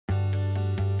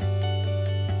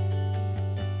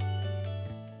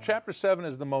Chapter 7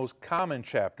 is the most common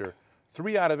chapter.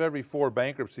 3 out of every 4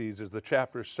 bankruptcies is the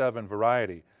Chapter 7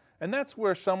 variety. And that's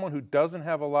where someone who doesn't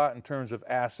have a lot in terms of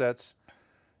assets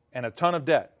and a ton of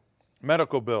debt,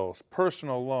 medical bills,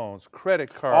 personal loans,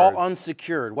 credit cards. All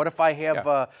unsecured. What if I have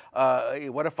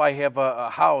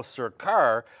a house or a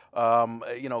car?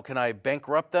 Can I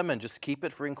bankrupt them and just keep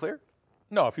it free and clear?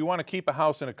 No, if you want to keep a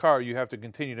house and a car, you have to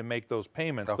continue to make those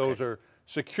payments. Okay. Those are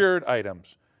secured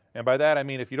items. And by that I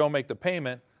mean if you don't make the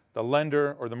payment, the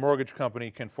lender or the mortgage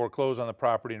company can foreclose on the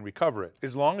property and recover it.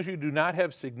 As long as you do not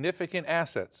have significant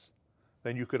assets,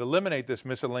 then you could eliminate this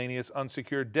miscellaneous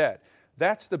unsecured debt.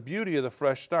 That's the beauty of the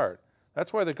Fresh Start.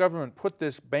 That's why the government put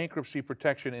this bankruptcy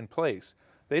protection in place.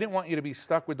 They didn't want you to be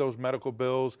stuck with those medical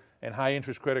bills and high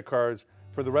interest credit cards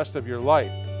for the rest of your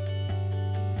life.